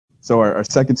So our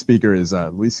second speaker is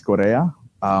LuisCorrera.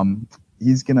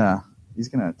 He's gonna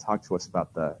talk to us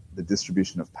about the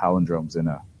distribution of palindromes in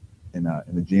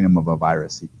the genome of a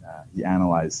virus. He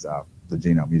analyzed the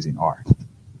genome using R.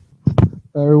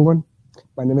 Hello everyone,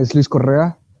 my name is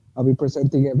LuisCorrera. I'll be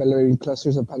presenting evaluating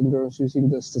clusters of palindromes using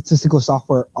the statistical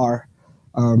software R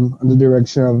under the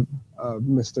direction of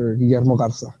Mr. Guillermo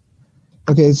Garza.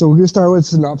 Okay, so we're going to start with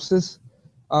synopsis.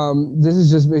 This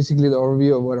is just basically the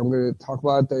overview of what I'm going to talk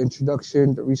about, the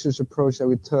introduction, the research approach that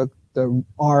we took, the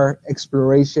R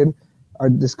exploration, our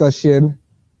discussion,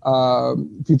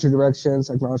 future directions,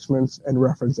 acknowledgements, and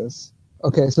references.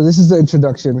 Okay, so this is the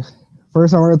introduction.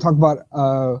 First, I want to talk about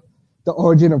the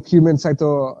origin of human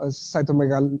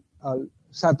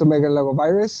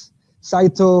cytomegalovirus.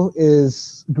 Cyto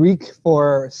is Greek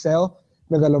for cell.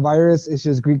 Megalovirus is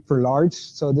just Greek for large.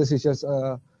 So this is just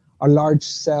a large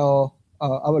cell,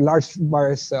 a large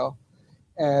virus cell.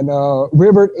 And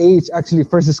Ribert H. actually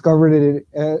first discovered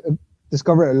a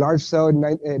large cell in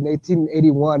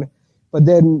 1881. But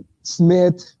then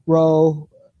Smith, Rowe,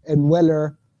 and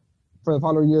Weller, for the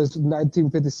following years,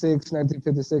 1956, and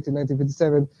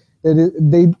 1957,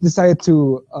 they decided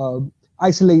to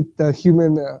isolate the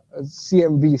human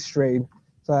CMV strain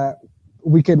so that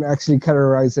we can actually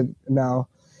categorize it now.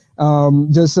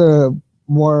 Just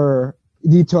more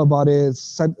detail about it,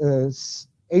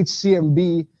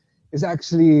 HCMV is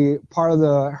actually part of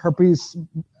the herpes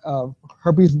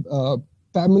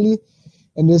family,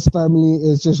 and this family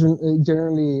is just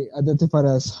generally identified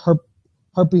as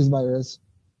herpes virus.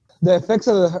 The effects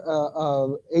of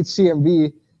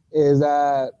HCMV is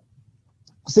that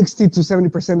 60 to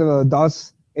 70% of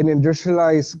adults in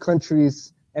industrialized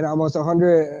countries and almost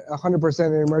 100%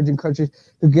 in emerging countries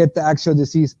to get the actual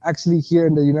disease. Actually, here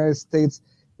in the United States,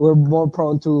 we're more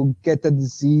prone to get the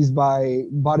disease by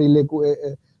body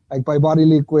liquids,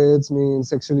 meaning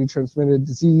sexually transmitted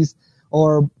disease,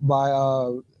 or by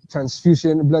blood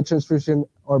transfusion,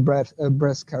 or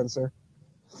breast cancer.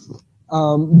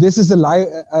 This is a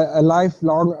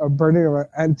lifelong burden of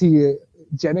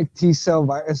antigenic T-cell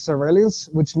surveillance,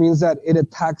 which means that it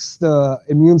attacks the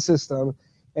immune system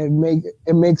and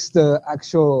it makes the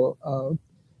actual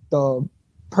the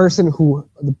person who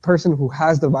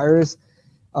has the virus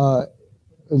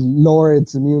lower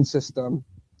its immune system.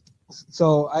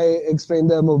 So I explained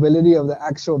the mobility of the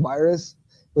actual virus,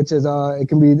 which is it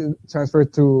can be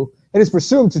transferred to, it is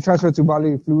presumed to transfer to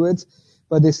bodily fluids,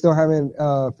 but they still haven't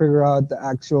figured out the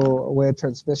actual way of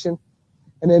transmission.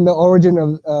 And then the origin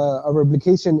of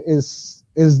replication is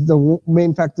the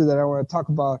main factor that I want to talk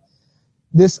about.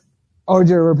 This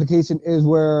origin of replication is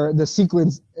where the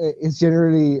sequence is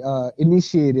generally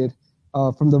initiated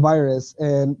from the virus,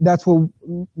 and that's what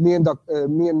me and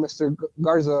Mr.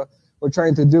 Garza were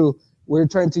trying to do. We're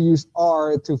trying to use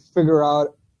R to figure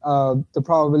out the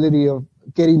probability of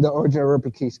getting the origin of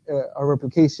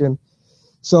replication.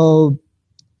 So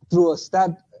through a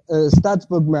stats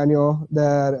book manual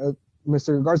that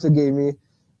Mr. Garza gave me,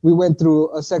 we went through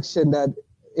a section that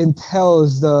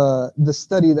entails the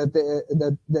study that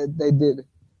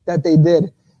they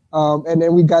did, and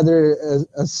then we gathered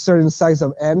a certain size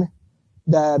of N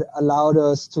that allowed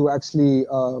us to actually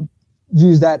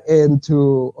use that N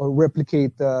to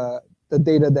replicate the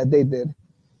data that they did.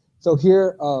 So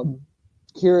here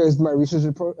is my research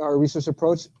approach. Our research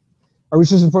approach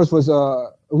was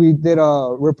we did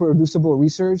a reproducible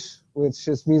research, which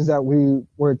just means that we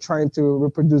were trying to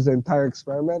reproduce the entire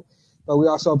experiment. But we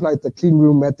also applied the clean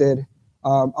room method,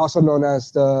 also known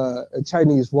as the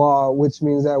Chinese wall, which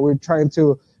means that we're trying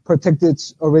to protect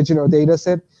its original data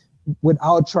set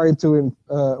without trying to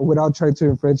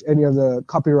infringe any of the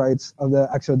copyrights of the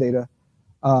actual data.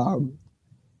 And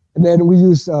then we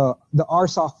use the R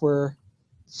software,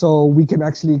 so we can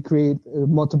actually create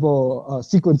multiple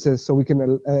sequences, so we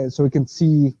can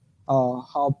see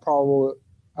how probable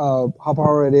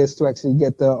it is to actually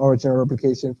get the original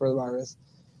replication for the virus.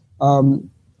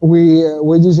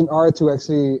 We're using R to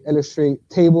actually illustrate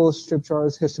tables, strip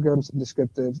charts, histograms, and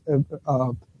descriptives,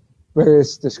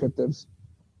 various descriptives.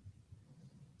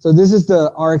 So this is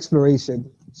the R exploration.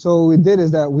 So what we did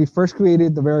is that we first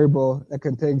created the variable that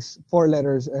contains 4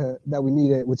 letters that we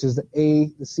needed, which is the A,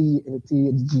 the C, and the T,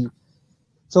 and the G.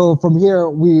 So from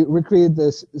here, we recreated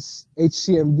this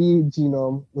HCMV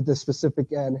genome with the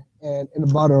specific N, and in the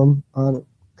bottom, I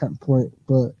can't point,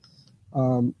 but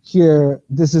here,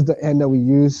 this is the N that we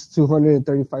use,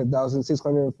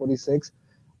 235,646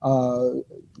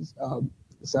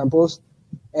 samples.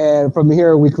 And from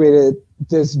here, we created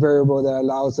this variable that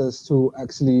allows us to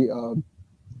actually,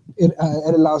 it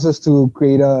allows us to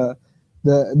create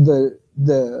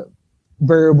the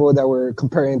variable that we're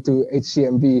comparing to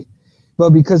HCMV.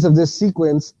 But because of this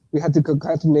sequence, we had to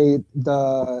concatenate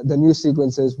the new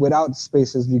sequences without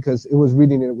spaces because it was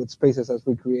reading it with spaces as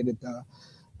we created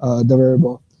the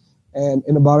variable. And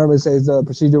in the bottom, it says the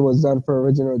procedure was done for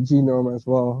original genome as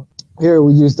well. Here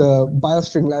we used the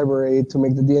biostring library to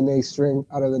make the DNA string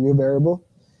out of the new variable.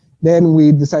 Then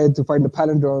we decided to find the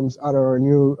palindromes out of our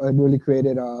newly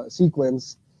created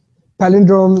sequence.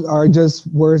 Palindromes are just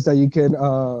words that you can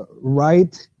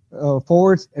write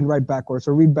forwards and write backwards,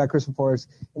 or read backwards and forwards.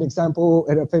 An example,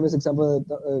 and a famous example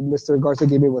that Mr. Garza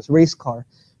gave me was race car.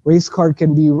 Race car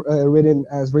can be written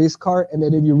as race car, and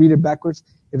then if you read it backwards,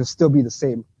 it'll still be the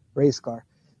same, race car.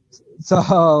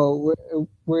 So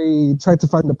we tried to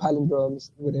find the palindromes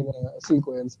within a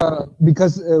sequence.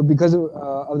 Because of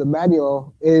the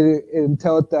manual, it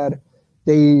entailed that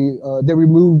they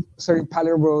removed certain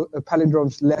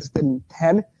palindromes less than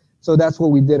 10. So that's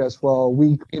what we did as well.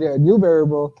 We created a new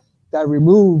variable that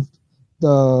removed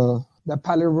the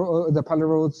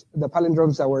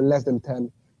palindromes that were less than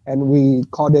 10, and we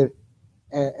called it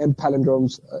n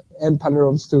palindromes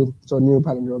too, so new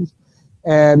palindromes.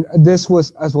 And this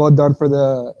was as well done for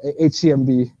the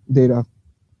HCMV data.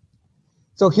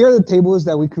 So here are the tables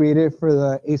that we created for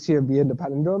the HCMV and the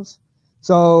palindromes.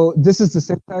 So this is the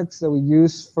syntax that we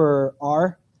use for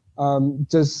R.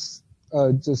 Just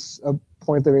a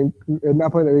point of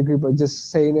not point of inquiry, but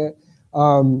just saying it.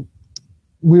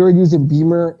 We were using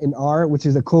Beamer in R, which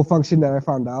is a cool function that I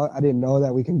found out. I didn't know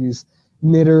that we can use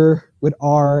knitter with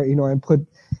R, and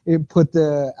put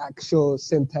the actual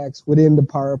syntax within the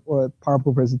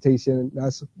PowerPoint presentation.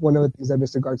 That's one of the things that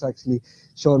Mr. Garza actually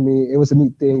showed me. It was a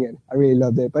neat thing, and I really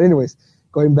loved it. But anyways,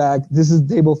 going back, this is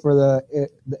the table for the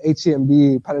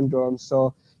HCMV palindromes.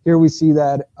 So here we see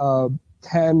that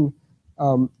 10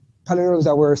 palindromes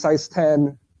that were size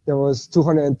 10, there was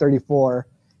 234,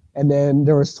 and then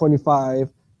there was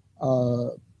 25.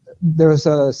 There was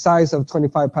a size of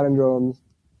 25 palindromes,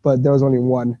 but there was only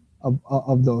one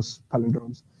of those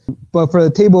palindromes. But for the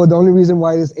table, the only reason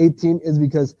why it's 18 is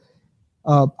because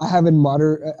I haven't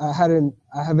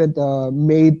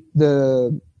made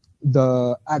the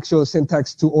actual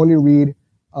syntax to only read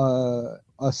a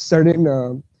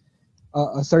certain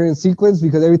sequence,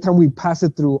 because every time we pass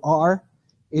it through R,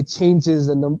 it changes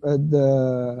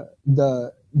the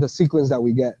sequence that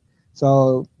we get.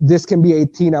 So this can be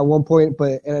 18 at one point,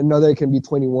 but in another it can be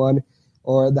 21,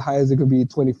 or the highest it could be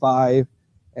 25.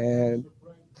 And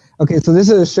okay, so this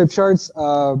is the strip charts.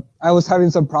 I was having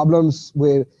some problems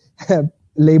with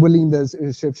labeling the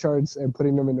strip charts and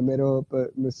putting them in the middle,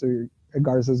 but Mr.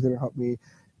 Garza is going to help me,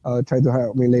 try to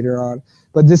help me later on.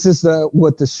 But this is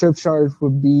what the strip chart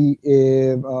would be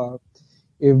if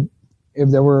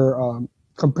they were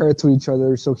compared to each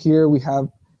other. So here we have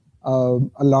a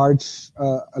large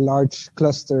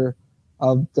cluster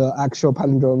of the actual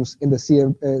palindromes in the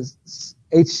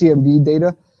HCMV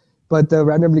data, but the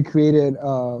randomly created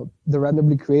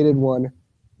one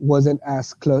wasn't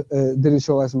as didn't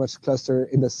show as much cluster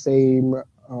in the same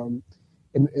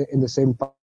in the same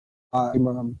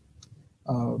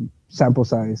sample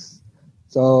size.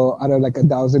 So out of like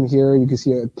 1,000 here, you can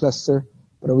see a cluster,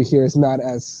 but over here it's not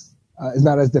as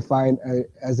defined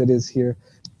as it is here.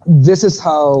 This is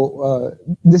how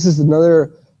this is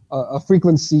another a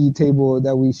frequency table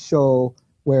that we show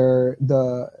where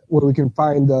we can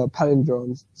find the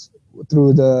palindromes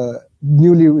through the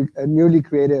newly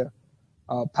created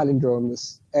palindrome,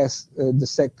 the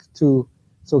sec2.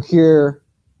 So here,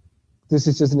 this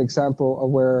is just an example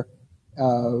of where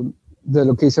the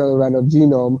location of the random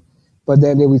genome, but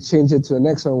then we change it to the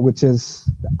next one, which is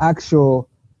the actual.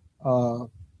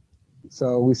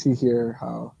 So we see here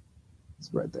how it's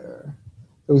right there.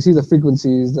 So we see the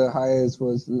frequencies. The highest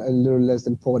was a little less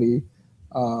than 40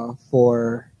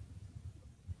 for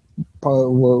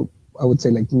probably, well, I would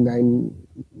say like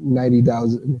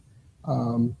 90,000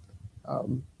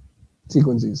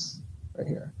 sequences right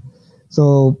here.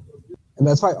 So, and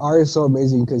that's why R is so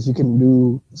amazing, because you can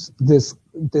do this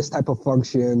type of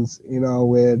functions,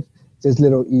 with just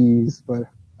little ease. But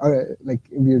like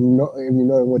if you know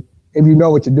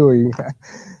what you're doing, yeah.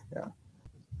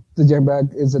 The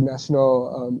GenBank is a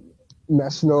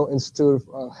National Institute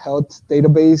of Health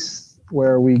database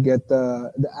where we get the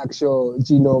actual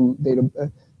genome data,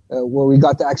 where we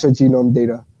got the actual genome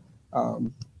data.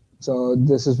 So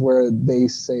this is where they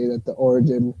say that the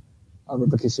origin of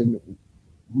replication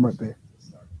might be.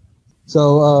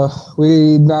 So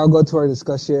we now go to our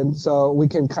discussion. So we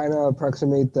can kind of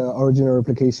approximate the origin of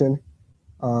replication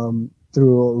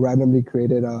through randomly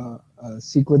created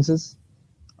sequences.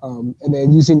 And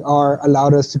then using R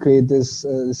allowed us to create these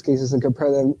cases and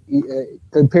compare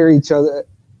each of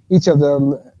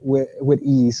them with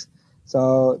ease.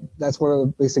 So that's one of the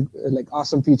basic, like,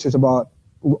 awesome features about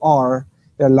R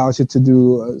that allows you to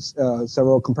do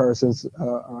several comparisons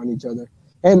on each other,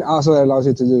 and also it allows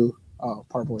you to do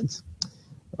PowerPoints.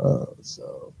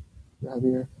 So we have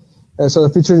here. So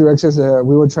the future directions,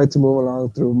 we will try to move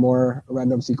along through more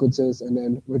random sequences, and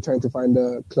then we're trying to find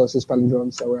the closest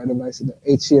palindromes that we're analyzing the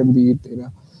HCMV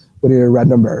data with a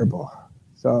random variable.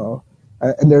 So,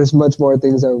 and there's much more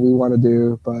things that we want to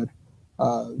do, but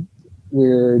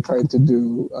we're trying to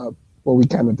do what we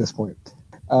can at this point.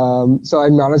 So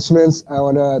acknowledgements, I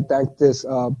want to thank this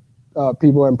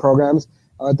people and programs.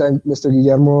 I want to thank Mr.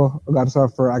 Guillermo Garza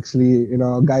for actually,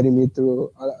 guiding me through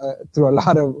a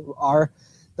lot of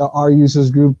the R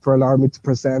users group, for allowing me to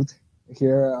present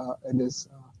here in this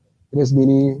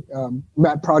mini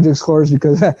Math Projects course,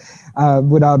 because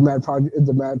without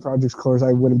the Math Projects course,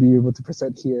 I wouldn't be able to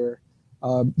present here.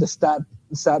 The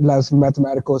Stat Labs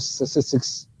Mathematical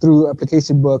Statistics Through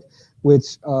Application book,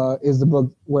 which is the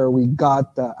book where we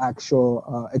got the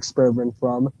actual experiment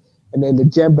from. And then the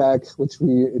GenBack, which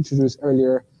we introduced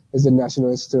earlier, is the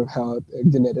National Institute of Health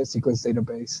Genetic Sequence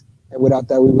Database. And without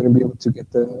that, we wouldn't be able to get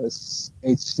the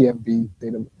HCMV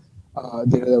data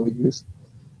that we use.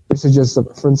 This is just the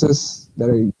references that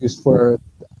are used for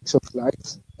the actual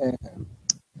slides. And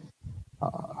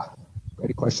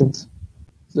any questions?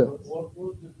 So, what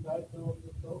was the title of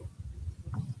the talk?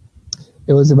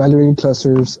 It was evaluating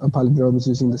clusters of palindromes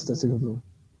using the statistical rule.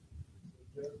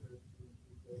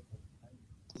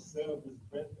 Self is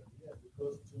better, yeah,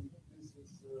 because to me this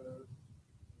is a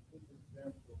good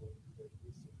example of the research.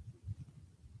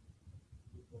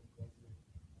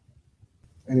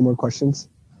 Any more questions?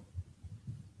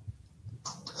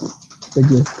 Thank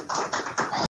you.